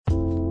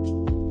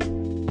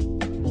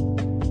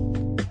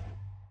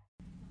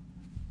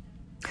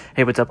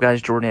Hey, what's up,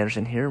 guys? Jordan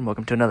Anderson here, and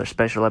welcome to another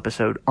special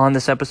episode. On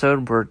this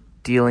episode, we're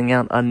dealing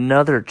out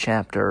another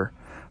chapter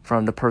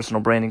from the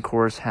personal branding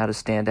course, How to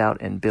Stand Out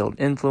and Build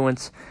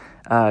Influence.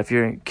 If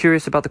you're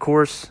curious about the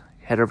course,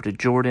 head over to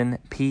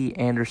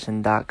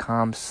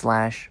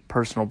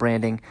jordanpanderson.com/personal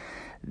branding.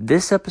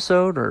 This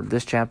episode, or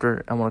this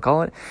chapter, I want to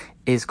call it,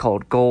 is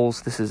called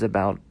Goals. This is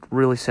about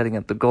really setting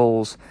up the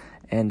goals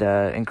and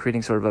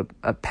creating sort of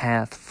a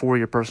path for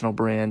your personal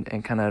brand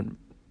and kind of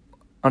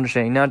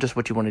understanding not just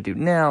what you want to do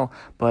now,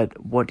 but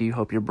what do you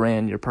hope your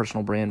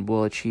personal brand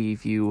will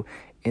achieve you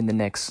in the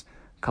next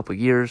couple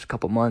years,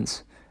 couple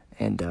months,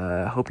 and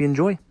hope you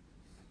enjoy.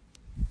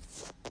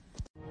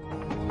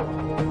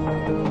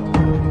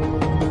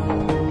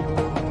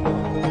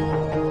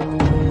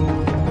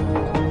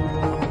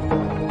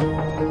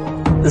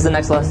 This is the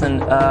next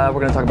lesson. We're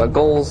going to talk about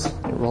goals.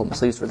 Roll my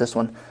sleeves for this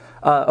one.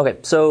 Okay,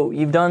 so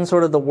you've done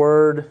sort of the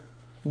word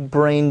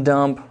brain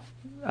dump,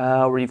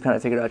 where you've kind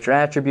of figured out your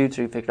attributes,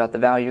 or you figured out the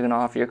value you're going to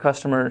offer your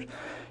customers,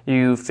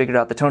 you figured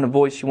out the tone of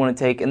voice you want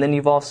to take, and then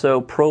you've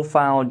also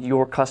profiled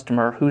your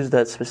customer, who's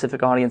that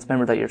specific audience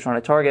member that you're trying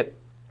to target.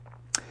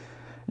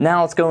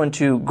 Now let's go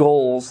into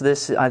goals.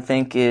 This, I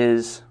think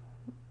is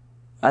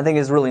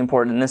really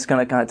important, and this is going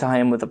to kind of tie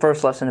in with the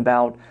first lesson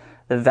about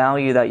the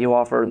value that you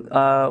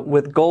offer.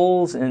 With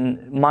goals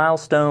and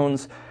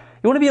milestones,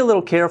 you want to be a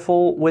little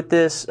careful with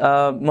this.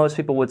 Most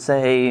people would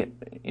say,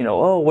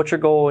 what's your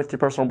goal with your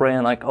personal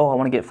brand? Like, I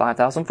want to get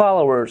 5,000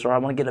 followers, or I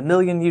want to get 1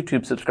 million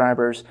YouTube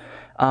subscribers.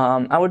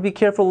 I would be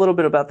careful a little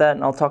bit about that,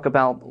 and I'll talk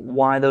about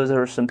why those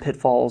are some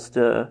pitfalls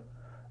to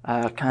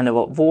kind of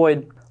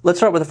avoid. Let's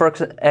start with the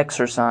first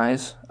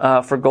exercise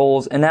for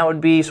goals, and that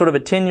would be sort of a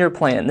 10-year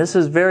plan. This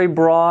is very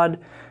broad.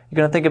 You're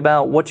going to think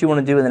about what you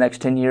want to do in the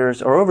next 10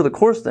 years, or over the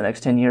course of the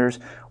next 10 years.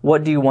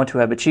 What do you want to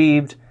have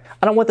achieved?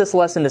 I don't want this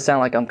lesson to sound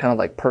like I'm kind of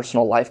like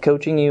personal life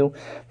coaching you,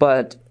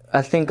 but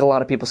I think a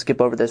lot of people skip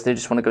over this. They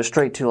just want to go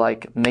straight to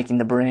like making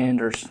the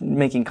brand or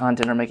making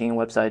content or making a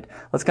website.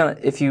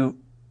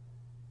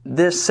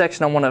 This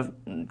section I want to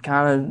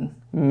kind of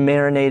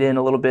marinate in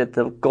a little bit,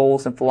 the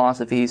goals and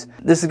philosophies.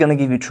 This is going to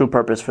give you true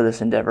purpose for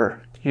this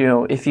endeavor.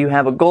 If you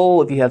have a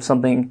goal, if you have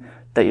something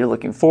that you're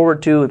looking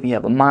forward to, if you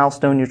have a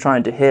milestone you're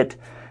trying to hit,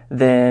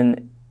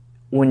 then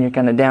when you're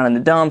kind of down in the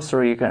dumps,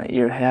 or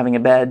you're having a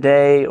bad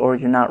day, or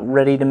you're not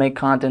ready to make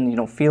content, you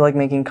don't feel like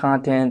making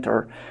content,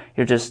 or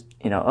you're just,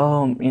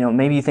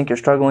 maybe you think you're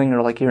struggling,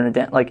 or like you're in you're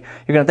going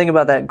to think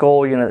about that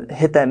goal, you're going to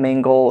hit that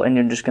main goal, and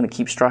you're just going to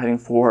keep striving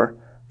for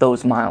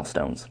those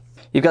milestones.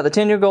 You've got the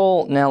 10-year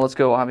goal. Now let's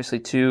go let's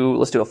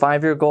do a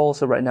 5-year goal.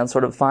 So right now it's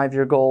sort of a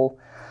 5-year goal.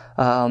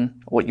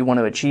 What you want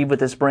to achieve with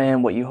this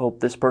brand, what you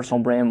hope this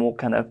personal brand will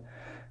kind of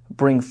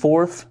bring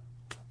forth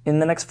in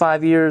the next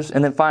 5 years,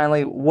 and then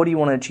finally, what do you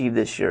want to achieve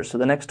this year? So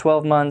the next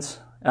 12 months,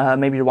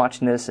 maybe you're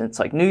watching this and it's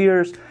like New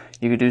Year's,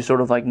 you could do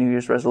sort of like New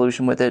Year's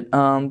resolution with it.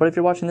 But if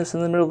you're watching this in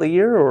the middle of the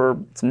year,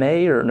 or it's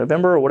May or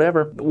November or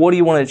whatever, what do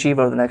you want to achieve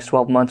over the next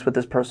 12 months with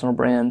this personal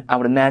brand? I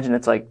would imagine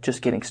it's like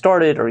just getting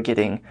started, or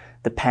getting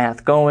the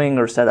path going,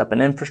 or set up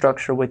an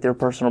infrastructure with your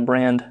personal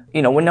brand.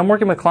 When I'm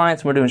working with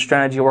clients and we're doing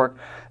strategy work,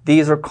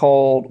 these are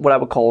called what I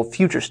would call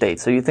future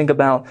states. So you think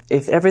about,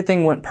 if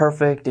everything went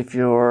perfect, if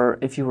you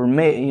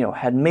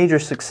had major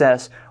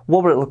success,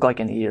 what would it look like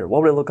in a year?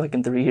 What would it look like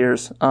in 3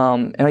 years?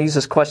 And I use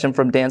this question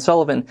from Dan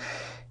Sullivan.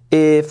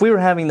 If we were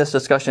having this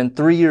discussion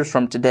 3 years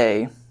from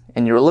today,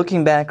 and you were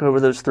looking back over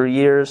those 3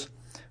 years,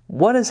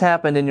 what has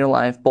happened in your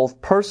life,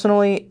 both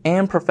personally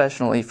and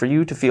professionally, for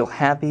you to feel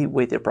happy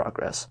with your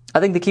progress?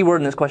 I think the key word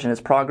in this question is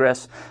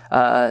progress.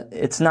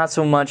 It's not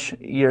so much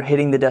you're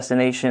hitting the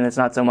destination. It's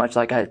not so much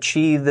like I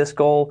achieved this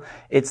goal.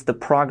 It's the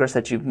progress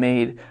that you've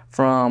made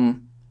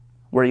from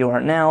where you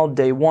are now,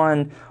 day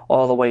one,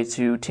 all the way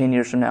to 10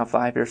 years from now,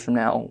 5 years from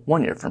now,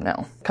 1 year from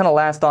now. Kind of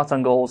last thoughts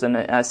on goals. And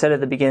I said at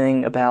the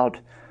beginning about,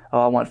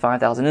 I want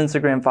 5,000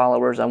 Instagram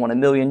followers. I want 1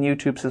 million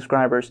YouTube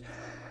subscribers.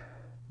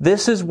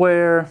 This is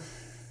where,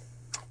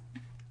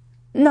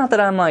 not that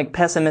I'm like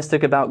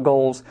pessimistic about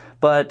goals,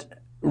 but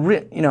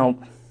and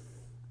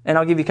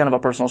I'll give you kind of a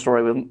personal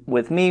story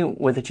with me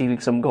with achieving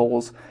some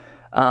goals.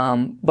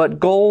 But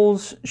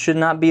goals should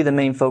not be the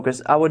main focus.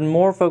 I would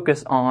more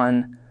focus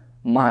on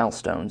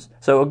milestones.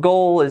 So a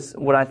goal is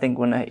what I think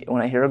when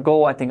I hear a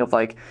goal, I think of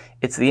like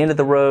it's the end of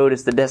the road,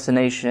 it's the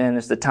destination,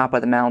 it's the top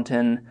of the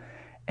mountain,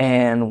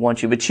 and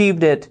once you've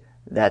achieved it,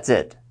 that's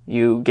it.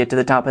 You get to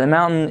the top of the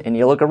mountain and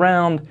you look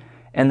around,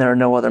 and there are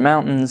no other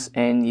mountains,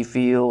 and you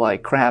feel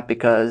like crap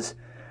because,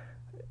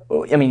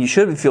 you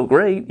should feel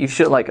great. You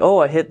should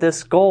I hit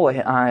this goal,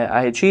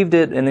 I achieved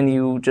it, and then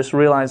you just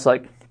realize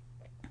like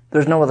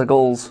there's no other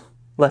goals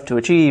left to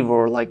achieve,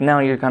 or like now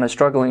you're kind of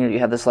struggling, or you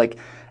have this like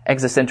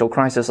existential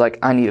crisis, like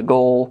I need a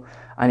goal,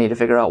 I need to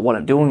figure out what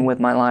I'm doing with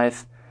my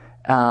life.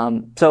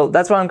 So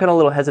that's why I'm kind of a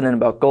little hesitant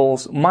about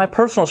goals. My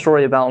personal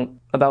story about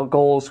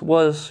goals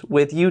was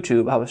with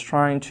YouTube. I was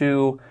trying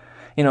to,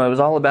 it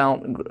was all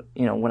about,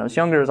 when I was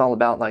younger, it was all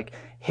about like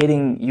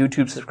hitting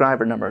YouTube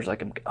subscriber numbers.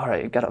 Like, all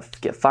right, I've got to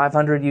get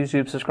 500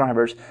 YouTube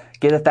subscribers,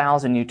 get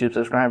 1,000 YouTube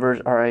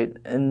subscribers. All right,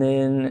 and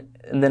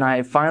then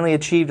I finally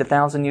achieved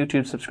 1,000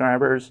 YouTube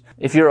subscribers.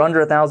 If you're under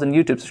 1,000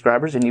 YouTube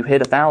subscribers and you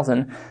hit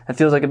 1,000, it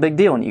feels like a big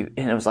deal. And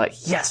it was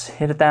like, yes,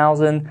 hit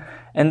 1,000.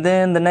 And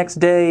then the next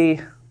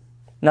day,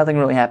 nothing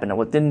really happened.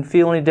 It didn't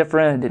feel any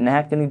different. It didn't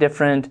act any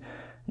different.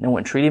 No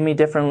one treated me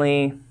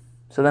differently.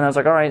 So then I was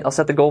like, all right, I'll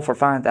set the goal for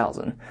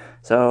 5,000.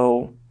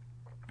 So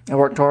I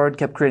worked hard,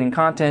 kept creating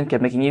content,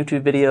 kept making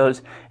YouTube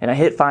videos, and I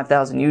hit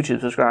 5,000 YouTube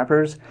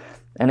subscribers.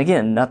 And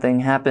again,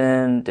 nothing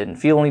happened, didn't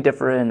feel any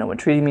different, no one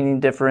treated me any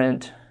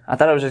different. I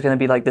thought it was just going to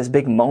be like this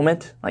big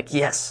moment, like,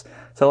 yes.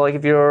 So like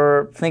if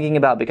you're thinking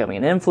about becoming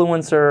an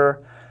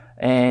influencer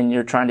and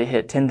you're trying to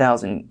hit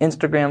 10,000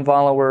 Instagram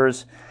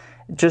followers,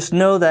 just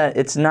know that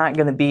it's not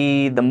going to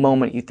be the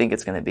moment you think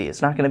it's going to be.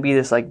 It's not going to be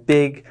this like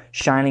big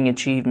shining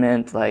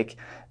achievement. Like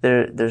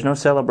there's no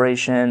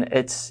celebration.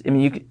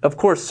 You of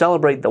course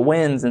celebrate the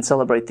wins and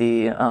celebrate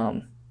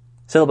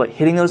celebrate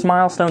hitting those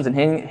milestones and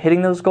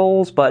hitting those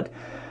goals, but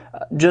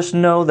just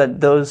know that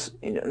those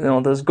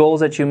goals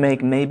that you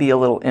make may be a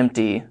little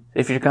empty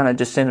if you're kind of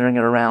just centering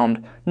it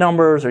around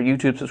numbers or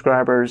YouTube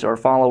subscribers or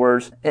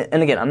followers.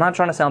 And again, I'm not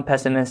trying to sound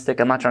pessimistic.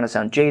 I'm not trying to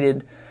sound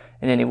jaded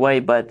in any way,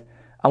 but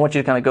I want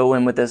you to kind of go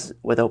in with this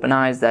with open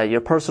eyes that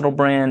your personal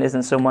brand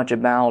isn't so much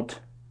about,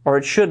 or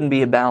it shouldn't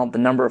be about the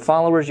number of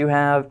followers you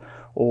have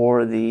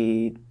or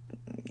the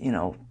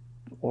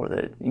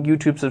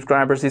YouTube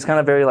subscribers, these kind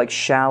of very like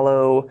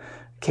shallow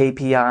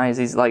KPIs,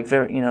 these like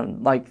very,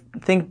 like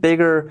think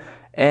bigger.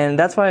 And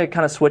that's why I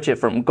kind of switch it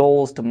from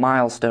goals to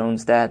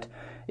milestones, that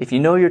if you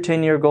know your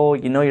 10-year goal,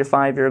 you know your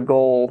 5-year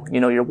goal, you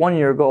know your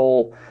 1-year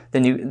goal,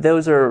 then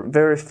those are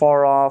very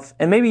far off.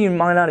 And maybe you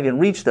might not even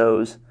reach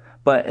those.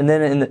 And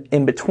then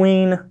in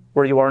between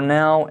where you are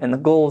now and the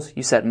goals,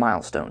 you set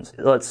milestones.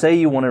 Let's say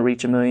you want to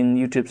reach 1 million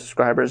YouTube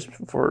subscribers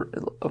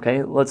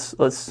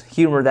let's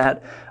humor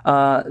that.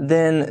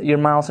 Then your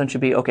milestone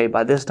should be, okay,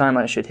 by this time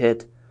I should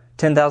hit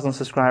 10,000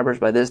 subscribers.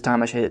 By this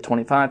time I should hit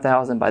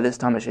 25,000. By this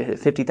time I should hit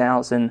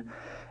 50,000.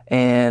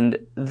 And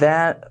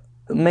that,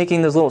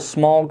 making those little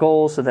small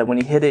goals so that when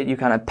you hit it, you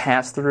kind of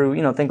pass through,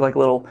 think like a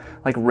little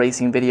like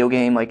racing video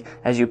game. Like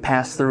as you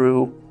pass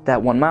through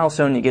that one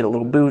milestone, you get a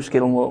little boost,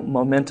 get a little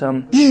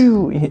momentum,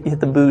 you hit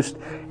the boost,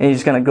 and you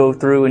just kind of go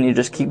through and you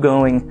just keep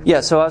going.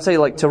 Yeah, so I'd say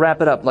like to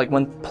wrap it up, like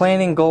when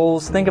planning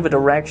goals, think of a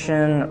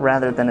direction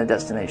rather than a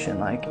destination.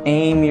 Like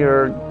aim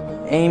your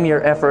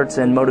efforts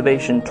and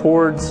motivation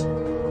towards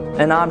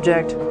an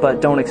object,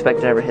 but don't expect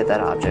to ever hit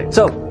that object.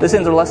 So this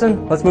ends our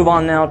lesson. Let's move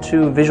on now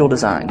to visual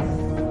design.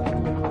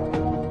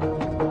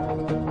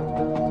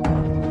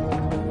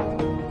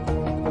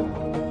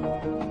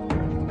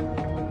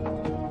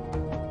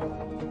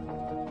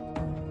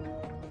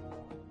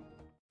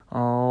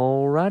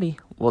 Alrighty.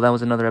 Well, that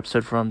was another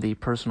episode from the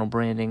personal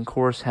branding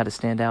course, How to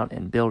Stand Out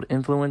and Build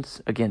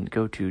Influence. Again,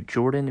 go to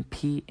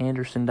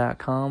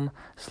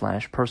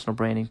jordanpanderson.com/personal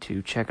branding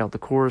to check out the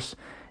course,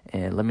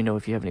 and let me know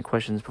if you have any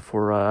questions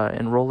before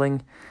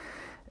enrolling.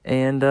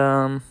 And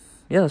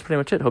that's pretty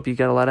much it. Hope you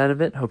got a lot out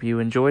of it. Hope you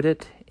enjoyed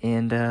it,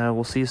 and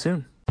we'll see you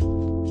soon.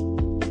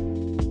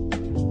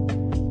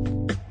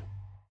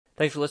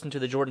 Thanks for listening to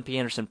the Jordan P.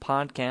 Anderson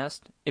podcast.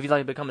 If you'd like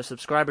to become a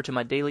subscriber to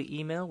my daily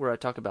email where I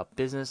talk about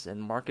business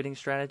and marketing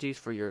strategies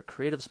for your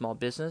creative small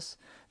business,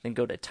 then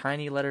go to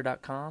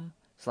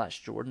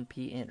tinyletter.com/Jordan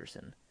P.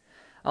 Anderson.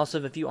 I also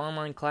have a few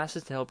online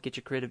classes to help get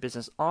your creative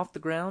business off the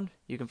ground.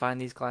 You can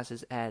find these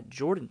classes at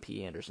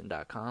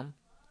jordanpanderson.com.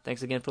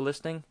 Thanks again for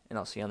listening, and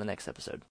I'll see you on the next episode.